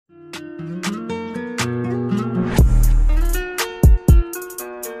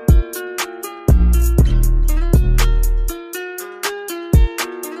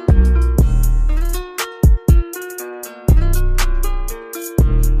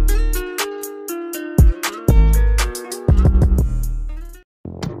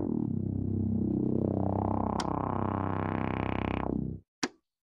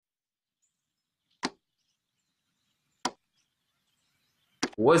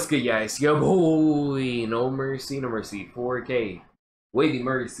What's good, guys? Yo, boy, no mercy, 4K. Wavy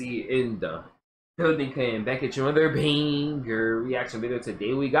mercy in the building. Came back at you another banger reaction video.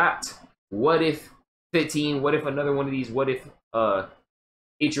 Today we got What If 15. What if another one of these What If Ichiran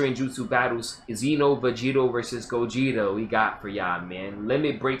Jutsu battles? XENO VEGITO versus GOGETA we got for y'all, man.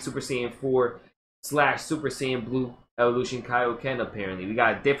 Limit Break Super Saiyan 4 / Super Saiyan Blue Evolution Kaioken. Apparently we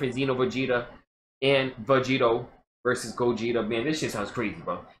got different XENO Vegeta and VEGITO versus GOGETA. Man, this shit sounds crazy,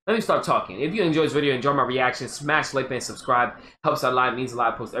 bro. Let me start talking. If you enjoy this video, enjoy my reaction, smash like and subscribe. Helps out a lot, means a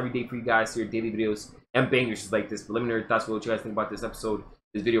lot. I post every day for you guys here, daily videos and bangers just like this. But let me know your thoughts, what you guys think about this episode,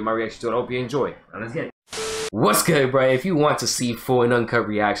 this video, my reaction to it. I hope you enjoy. Now let's get it. What's good, bro? If you want to see full and uncut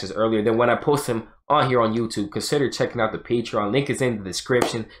reactions earlier than when I post them on here on YouTube, consider checking out the Patreon. Link is in the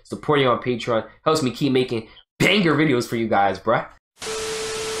description. Supporting on Patreon helps me keep making banger videos for you guys, bro.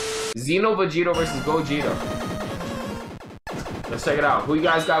 XENO VEGITO versus GOGETA. Let's check it out. Who you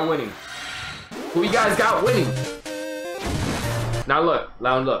guys got winning? Who you guys got winning? Now look.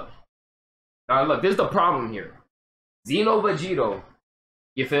 This is the problem here. XENO VEGITO.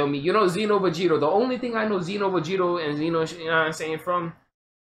 You feel me? You know XENO VEGITO. The only thing I know XENO VEGITO and XENO, you know what I'm saying, from?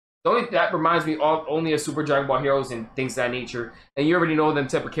 The only that reminds me of only of Super Dragon Ball Heroes and things of that nature. And you already know them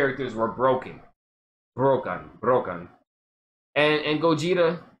type of characters were broken. Broken. And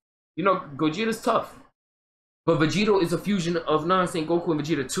GOGETA, you know, GOGETA's tough. But VEGITO is a fusion of Goku and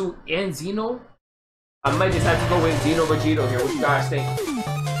Vegeta 2 and XENO. I might just have to go with XENO VEGITO here. What you guys think?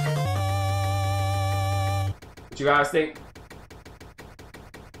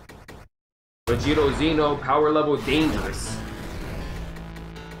 VEGITO, XENO, power level dangerous.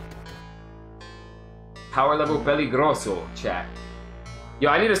 Power level peligroso, chat. Yo,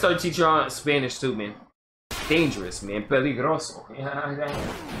 I need to start teaching on Spanish too, man. Dangerous, man. Peligroso.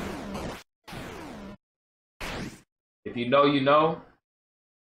 If you know, you know.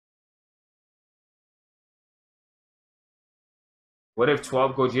 What if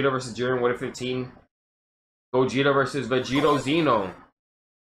 12 GOGETA versus Jiren? What if 15 GOGETA versus VEGITO XENO?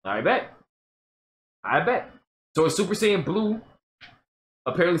 I bet. So it's Super Saiyan Blue.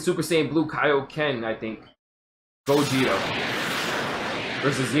 Apparently Super Saiyan Blue Kaioken, I think. GOGETA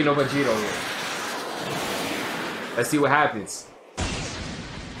versus XENO VEGITO. Let's see what happens.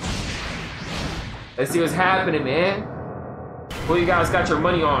 Let's see what's happening, man. Who you guys got your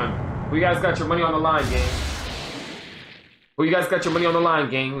money on? Who you guys got your money on the line, gang? Who you guys got your money on the line,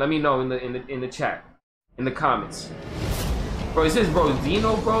 gang? Let me know in the chat, in the comments. Bro, is this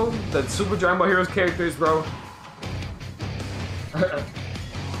XENO, bro? The Super Dragon Ball Heroes characters, bro.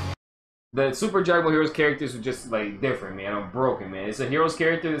 The Super Dragon Ball Heroes characters were just like different, man. I'm broken, man. It's a Heroes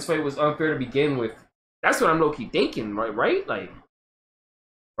character. This fight was unfair to begin with. That's what I'm low-key thinking, right? Like,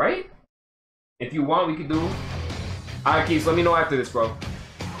 right? If you want, we could do. Alright, Keeps, let me know after this, bro.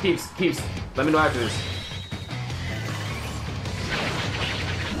 Keeps, let me know after this.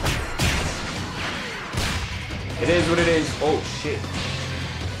 It is what it is. Oh shit.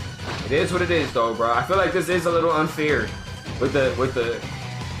 It is what it is, though, bro. I feel like this is a little unfair with the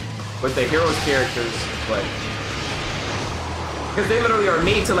heroes characters, but because they literally are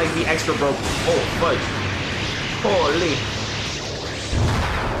made to like be extra broken. Oh fudge. Holy.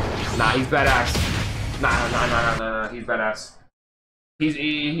 Nah, he's badass. Nah. He's badass. He's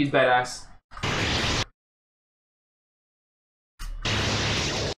badass.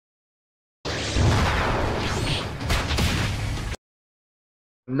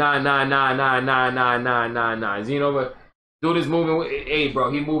 Nah. XENO, dude is moving with it. Hey,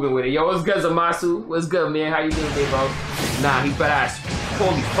 bro, he moving with it. Yo, what's good, Zamasu? What's good, man? How you doing, big bro? Nah, he's badass.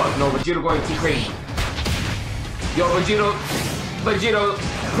 Holy fuck, no, VEGITO going too crazy. Yo, VEGITO,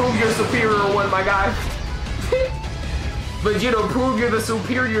 prove you're superior one, my guy. VEGITO, prove you're the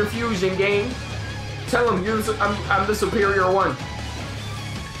superior fusion, gang. Tell him I'm the superior one.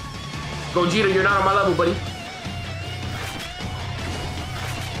 GOGETA, you're not on my level, buddy.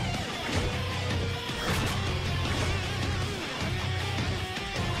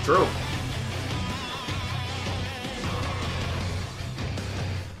 True.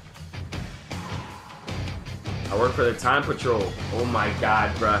 I work for the Time Patrol. Oh my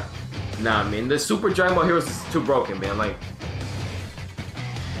god, bruh. Nah, man. The Super Dragon Ball Heroes is too broken, man. Like,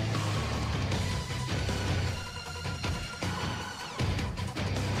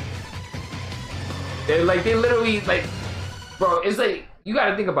 they literally, like, bro, it's like, you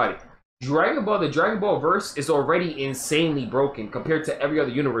gotta think about it. The Dragon Ball verse is already insanely broken compared to every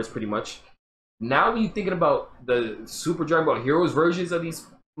other universe, pretty much. Now when you're thinking about the Super Dragon Ball Heroes versions of these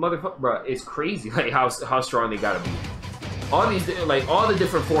motherfuckers, bro, it's crazy like how strong they gotta be. All these, like, all the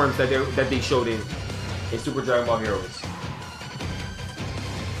different forms that they showed in Super Dragon Ball Heroes.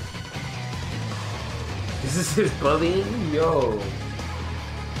 This is his bullying? Yo.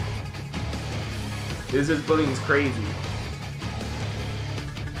 This is bullying is crazy.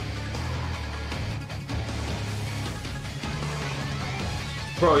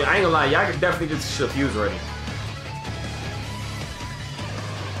 Bro, I ain't gonna lie, y'all can definitely just should fuse already.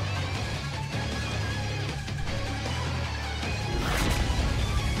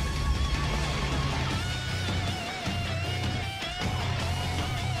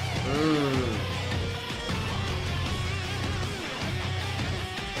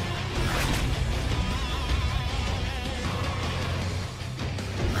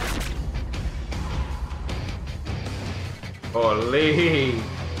 Holy.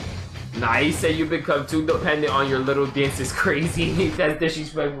 Nah, he said you become too dependent on your little dance is crazy. That's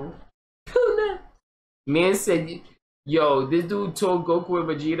disrespectful. Man said, yo, this dude told Goku and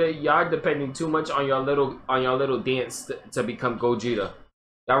Vegeta, y'all depending too much on your little dance to become Gogeta.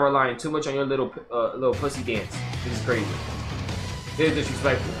 Y'all relying too much on your little pussy dance. This is crazy. This is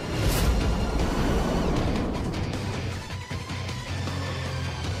disrespectful.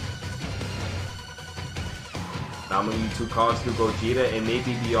 I'm gonna need 2 calls through Gogeta and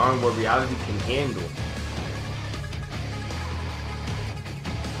maybe beyond what reality can handle.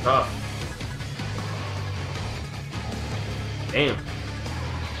 Tough. Damn.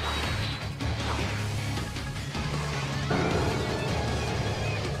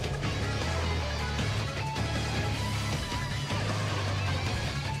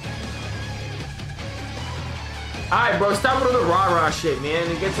 Alright, bro, stop with all the rah-rah shit, man,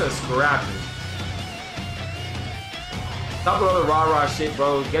 and get to scrapping. Stop with all the rah-rah shit,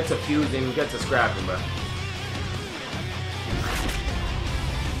 bro. Get to fusing, get to scrapping, bro.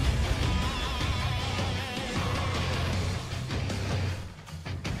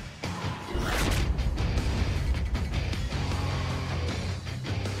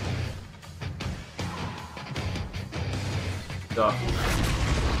 Duh.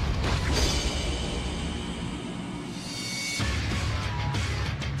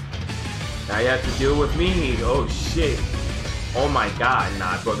 Now you have to deal with me. Oh, shit. Oh my god,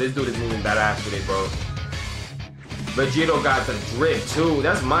 nah, bro, this dude is moving that ass today, bro. Vegito got the drip, too.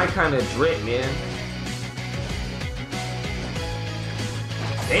 That's my kind of drip, man.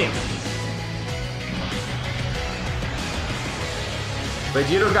 Damn.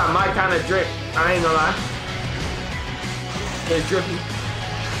 Vegito got my kind of drip. I ain't gonna lie. It's drippy.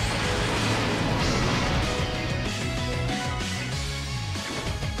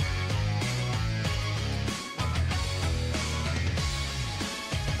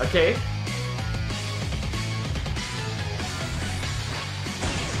 Okay.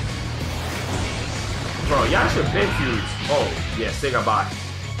 Bro, y'all should been fuse. Oh, yeah, say goodbye.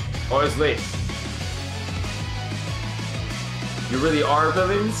 Oh, it's lit. You really are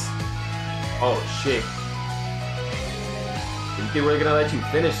villains? Oh, shit. You think we're gonna let you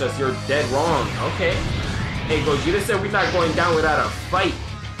finish us? You're dead wrong. Okay. Hey, Gogeta said we're not going down without a fight.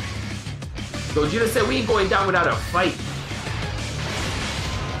 Gogeta said we ain't going down without a fight.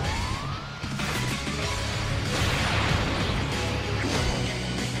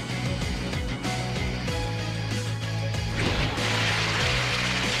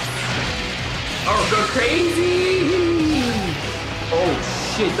 Oh, go crazy! Oh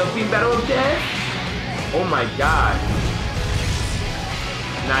shit, the beat battle of death? Oh my god.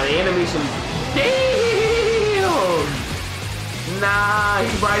 Nah, the animation. Damn! Nah,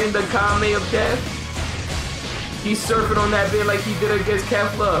 he's riding the Kame of death. He's surfing on that bit like he did against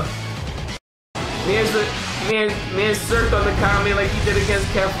Kefla. Man surfed on the Kame like he did against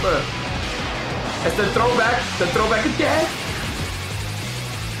Kefla. That's the throwback of death.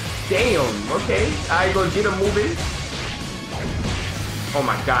 Damn, okay. Alright, Gogeta moving. Oh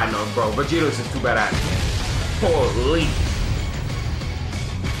my god, no, bro. Vegeto's just too badass. Holy,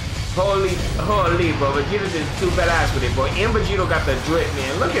 bro. Vegeto's just too badass with it, boy. And Vegito got the drip,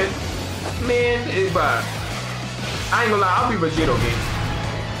 man. Look at, man, bro. I ain't gonna lie, I'll be Vegito, man.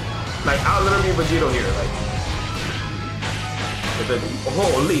 Like, I'll literally be Vegito here, like.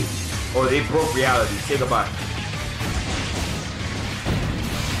 Holy. Oh, they broke reality. Say goodbye.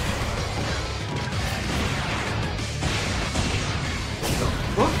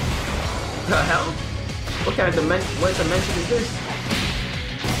 What the hell? What kind of dimension? What dimension is this?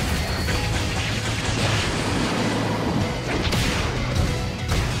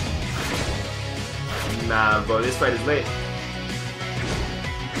 Nah, bro, this fight is lit.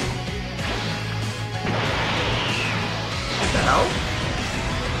 What the hell?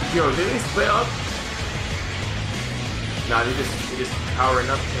 Yo, did they split up? Nah, they just powering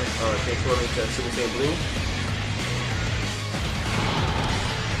up, transforming to Super Saiyan Blue.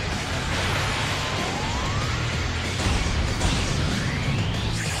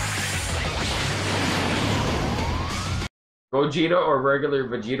 Gogeta or regular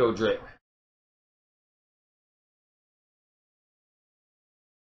Vegito drip?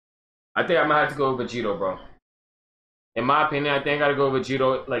 I think I'm gonna have to go with Vegito, bro. In my opinion, I think I gotta go with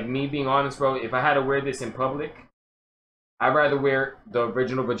Vegito. Like, me being honest, bro, if I had to wear this in public, I'd rather wear the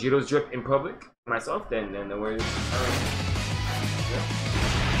original Vegito's drip in public myself than to wear this. Yeah.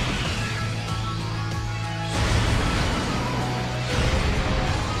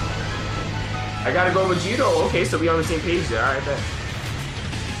 I gotta go Vegito. Okay, so we on the same page there. Alright, bet.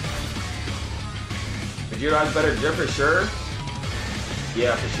 Vegito has better drip for sure.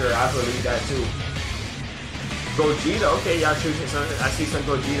 Yeah, for sure. I believe that too. Gogeta, okay, y'all choosing some. I see some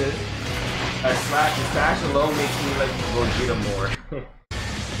Gogeta. Slash his fashion low makes me like Gogeta more.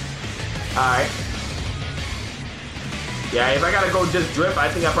 Alright. Yeah, if I gotta go just drip, I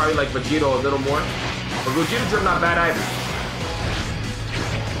think I probably like Vegito a little more. But Gogeta drip not bad either.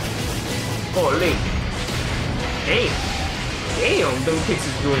 Holy. Damn. Damn, them kicks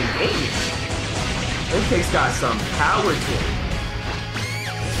is doing damage. Them kicks got some power to it.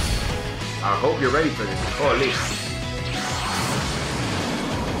 I hope you're ready for this. Holy.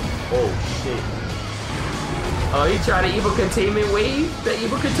 Oh shit. Oh, he tried an evil containment wave? The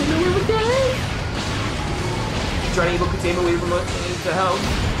evil containment wave again? He tried an evil containment wave from the hell?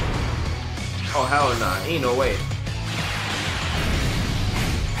 Oh hell nah, ain't no way.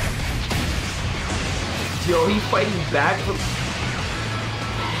 Yo, he's fighting back from...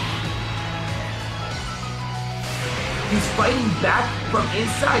 He's fighting back from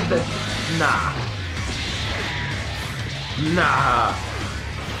inside the... Nah. Nah.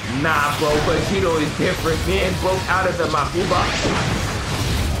 Nah, bro. Vegito is different. Man broke out of the Mafuba.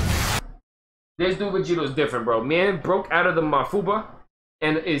 This dude Vegito is different, bro. Man broke out of the Mafuba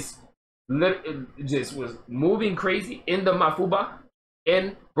and is just was moving crazy in the Mafuba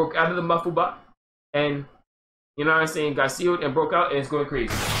and broke out of the Mafuba and you know what I'm saying, got sealed and broke out and it's going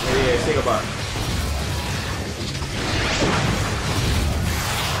crazy. Yeah, think about it.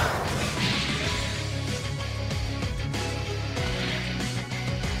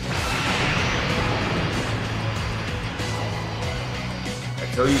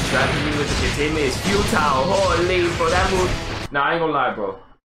 So you trapping me with the containment is futile. Holy, bro, that move. Nah, I ain't gonna lie, bro.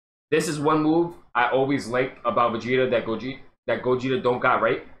 This is one move I always liked about Vegeta that Gogeta don't got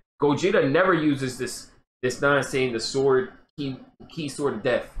right. Gogeta never uses this not saying the sword key sword of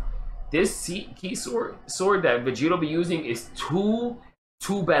death. This key sword that Vegeta be using is too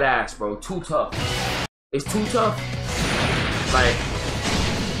badass, bro. Too tough. It's too tough. Like,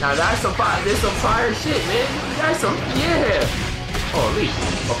 now that's some fire. This some fire shit, man. That's some yeah. Holy.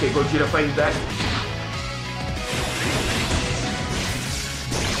 Okay, Gogeta fighting back.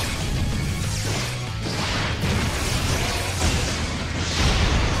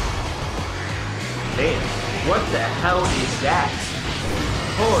 Damn. What the hell is that?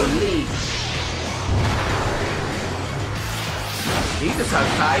 Holy. He just has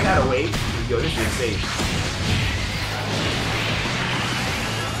Kai gotta wait. Yo, this is insane.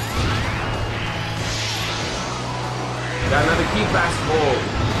 Got another key fast ball.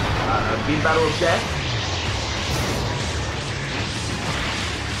 Beat battle of death.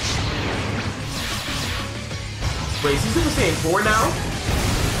 Wait, is he Super Saiyan 4 now?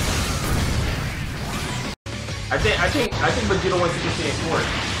 I think Vegeta wants Super Saiyan 4.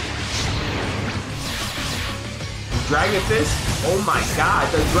 Dragon Fist? Oh my god,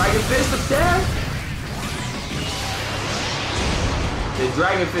 the Dragon Fist of death? The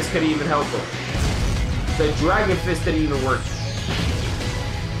Dragon Fist couldn't even help him. The Dragon Fist didn't even work.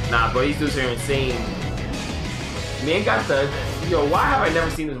 Nah, bro, these dudes are insane. Man got the... Yo, why have I never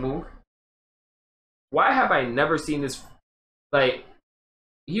seen this move? Why have I never seen this? Like,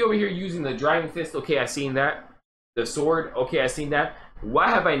 he over here using the Dragon Fist. Okay, I seen that. The sword. Okay, I seen that. Why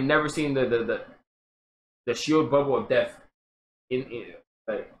have I never seen the shield bubble of death?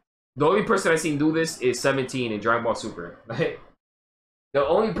 Like, the only person I seen do this is 17 in Dragon Ball Super. Like, the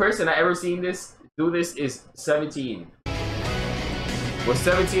only person I ever seen do this is 17. Was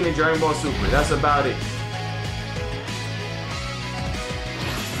 17 in Dragon Ball Super. That's about it.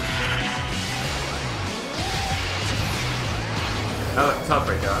 That looks tough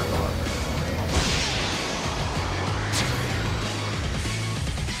right there.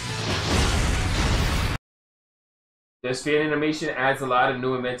 This fan animation adds a lot of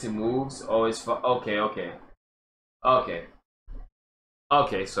new invented moves. Oh, it's okay.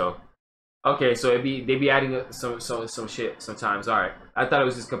 So they be adding some shit sometimes. All right, I thought it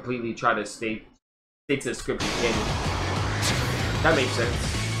was just completely try to stay to the script again. That makes sense.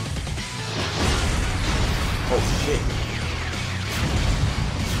 Oh shit.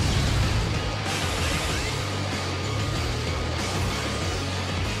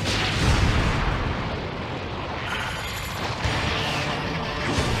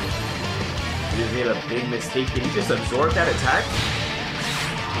 You just made a big mistake. Can you just absorb that attack?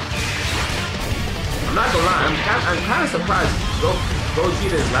 I'm not gonna lie, I'm kind of surprised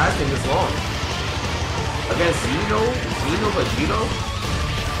Gogeta is lasting this long. Against XENO VEGITO?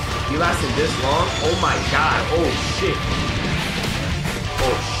 He lasted this long? Oh my god, oh shit.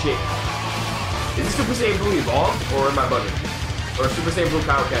 Oh shit. Is this Super Saiyan Blue Evolved, or am I bugging? Or Super Saiyan Blue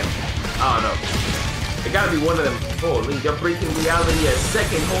Kaioken? I don't know. It gotta be one of them. Holy, they're breaking reality a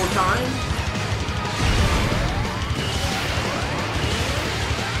second whole time?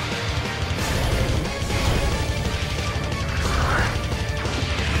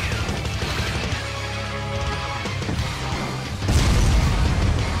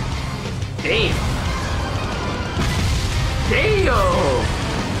 Damn! Damn!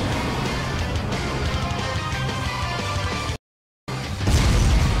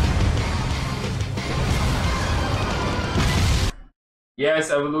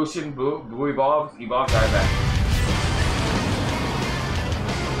 Yes, evolution, blue evolved dieback.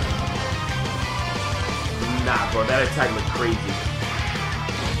 Nah, bro, that attack looked crazy.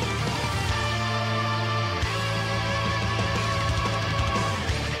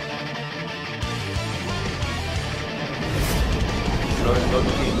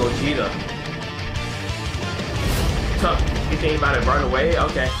 Gogeta. Tough. You think about it, run away?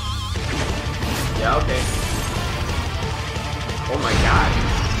 Okay. Yeah, okay. Oh my god.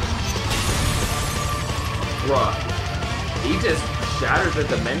 Bruh. He just shattered the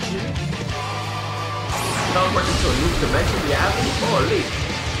dimension? Teleported to a new dimension reality? Holy.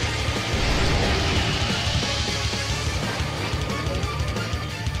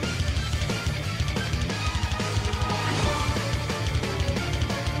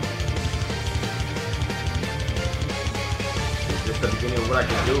 The beginning of what I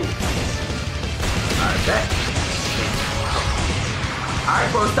can do. Alright, bet. Alright,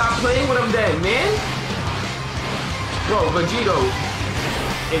 bro, stop playing with him then, man. Bro, Vegito,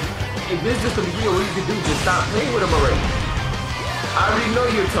 if this is just the beginning of what you can do, just stop playing with him already. I already know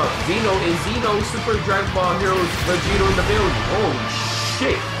you're tough. XENO Super Dragon Ball Heroes Vegito in the building. Holy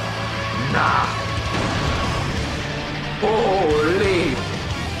shit. Nah. Holy.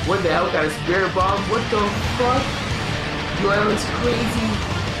 What the hell got a spirit bomb? What the fuck? Yo, that looks crazy.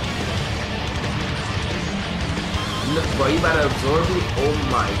 Look, bro, you about to absorb it? Oh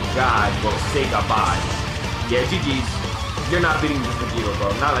my god, bro, say goodbye. Yeah, GG's. You're not beating this Vegito, bro.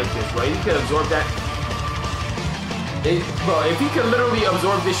 Not like this, bro. You can absorb that. Bro, if he can literally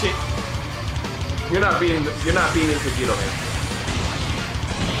absorb this shit, you're not beating this Vegito, man.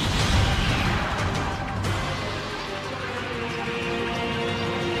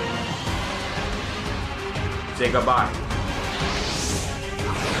 Say goodbye.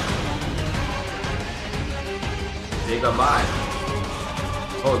 Say goodbye.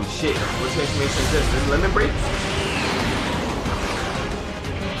 Holy shit. What transformation is this? Is this limit break?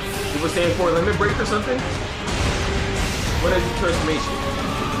 You were saying for a limit break or something? What is the transformation?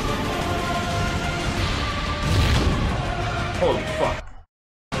 Holy fuck.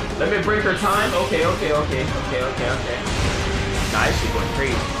 Limit breaker time? Okay. Nah, this shit going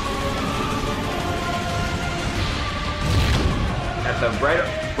crazy. At the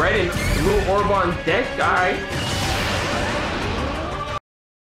red and blue orb on deck, alright.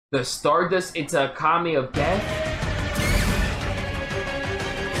 The Stardust into a Kame of Death.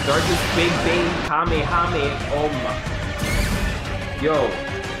 Stardust Big Bang Kamehame. Oh my. Yo.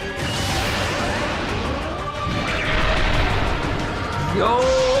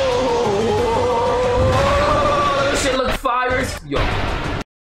 This shit look fire. Yo.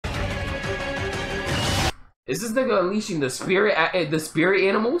 Is this nigga unleashing the spirit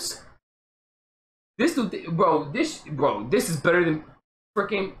animals? This dude, bro, this is better than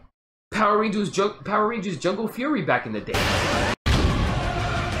freaking Power Rangers Jungle Fury back in the day.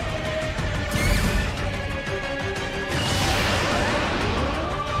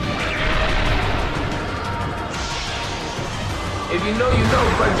 If you know, you know,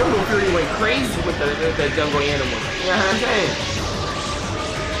 but Jungle Fury went crazy with the jungle animals. You know what I'm saying?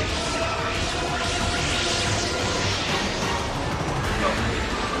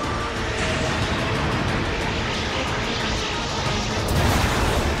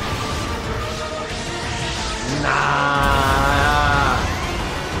 Nah.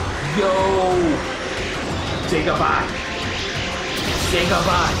 Yo. Say goodbye. Say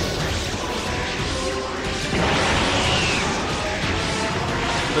goodbye.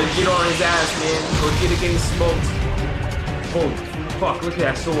 Vegito on his ass, man. Vegeta getting smoked. Holy fuck, look at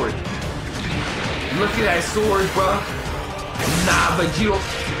that sword. Look at that sword, bro. Nah, Vegito.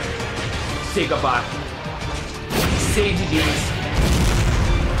 Say goodbye. Say GG's.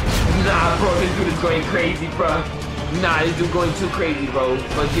 Nah, bro, this dude is going crazy, bro. Nah, this dude going too crazy, bro.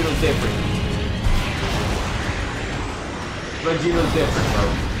 Vegito's different. Vegito's different, bro.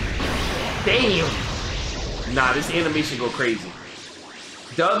 Damn. Nah, this animation go crazy.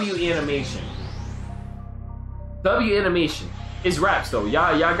 W animation. W animation. It's raps though.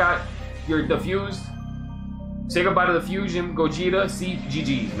 Y'all got your diffused. Say goodbye to the fusion. Gogeta. See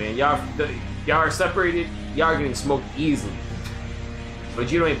GG's, man. Y'all are separated. Y'all are getting smoked easily.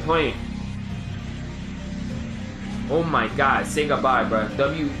 Vegito ain't playing. Oh my god. Say goodbye, bro.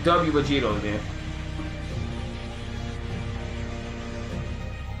 W Vegito, man.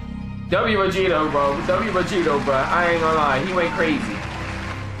 W Vegito, bro. W Vegito, bro. I ain't gonna lie. He went crazy.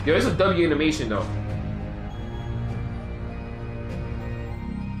 Yo, it's a W animation though.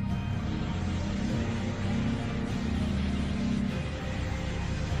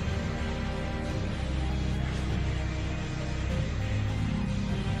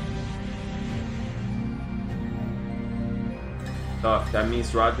 Tough. That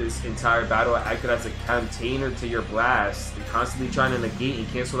means throughout this entire battle, I acted as a container to your blast, and constantly trying to negate and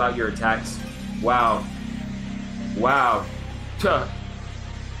cancel out your attacks. Wow. Wow. Tuh.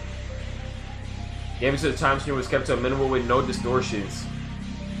 Damage to the time stream was kept to a minimal with no distortions.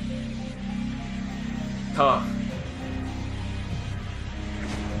 Tough.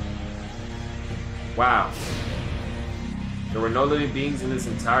 Wow. There were no living beings in this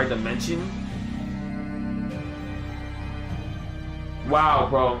entire dimension. Wow,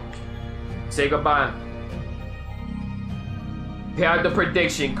 bro. Say goodbye. Pay out the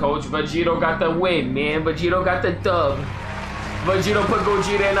prediction, coach. Vegito got the win, man. Vegito got the dub. Vegito put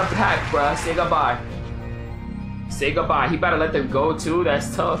Gogeta in a pack, bruh. Say goodbye. Say goodbye. He better let them go, too.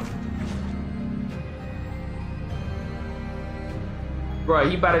 That's tough. Bro,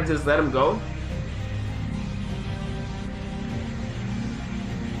 he better just let him go.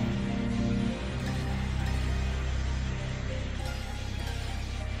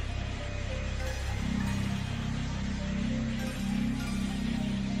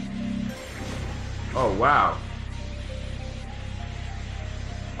 Oh, wow.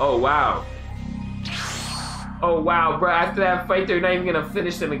 Oh, wow. Oh, wow, bro. After that fight, they're not even going to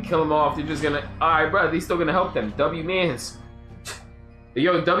finish them and kill them off. They're just going to... Alright, bro. They're still going to help them. W-Mans.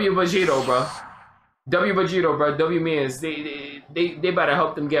 Yo, W Vegito, bro. W Vegito, bro. W-Mans. They better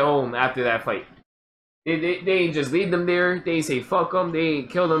help them get home after that fight. They ain't just leave them there. They ain't say fuck them. They ain't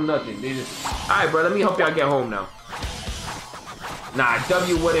kill them, nothing. They just... Alright, bro. Let me help y'all get home now. Nah,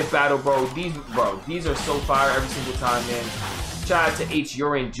 W what if battle, bro. These are so fire every single time, man. Shout out to H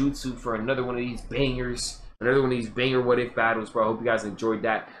Yorin Jutsu for another one of these bangers. Another one of these banger what if battles, bro. I hope you guys enjoyed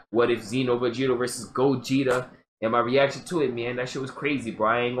that. What if XENO VEGITO versus Gogeta. And my reaction to it, man, that shit was crazy, bro.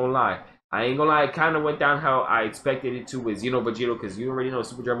 I ain't gonna lie. It kind of went down how I expected it to with XENO VEGITO, because you already know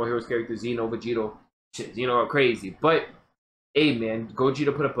Super Dragon Ball Heroes character XENO VEGITO. Shit, Xeno are crazy. But, hey, man,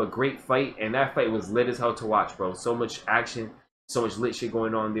 Gogeta put up a great fight, and that fight was lit as hell to watch, bro. So much action. So much lit shit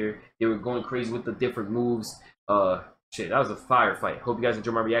going on there. They were going crazy with the different moves. Shit, that was a fire fight. Hope you guys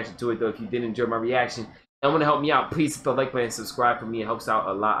enjoyed my reaction to it, though. If you did enjoy my reaction and want to help me out, please hit the like button and subscribe for me. It helps out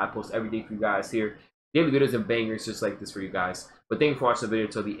a lot. I post every day for you guys here. Daily videos and bangers just like this for you guys. But thank you for watching the video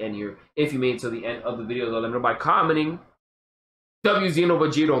until the end here. If you made it till the end of the video, though, let me know by commenting. W XENO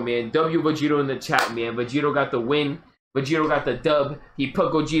VEGITO, man. W Vegito in the chat, man. Vegito got the win. Vegito got the dub. He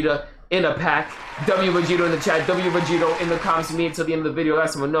put Gogeta in a pack. W Vegito in the chat. W Vegito in the comments. Me until the end of the video.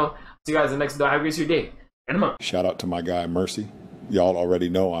 Let someone know. See you guys in the next video. Have a great day. And I'm out. Shout out to my guy Mercy. Y'all already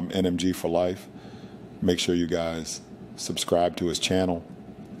know I'm NMG for life. Make sure you guys subscribe to his channel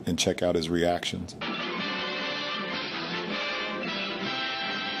and check out his reactions.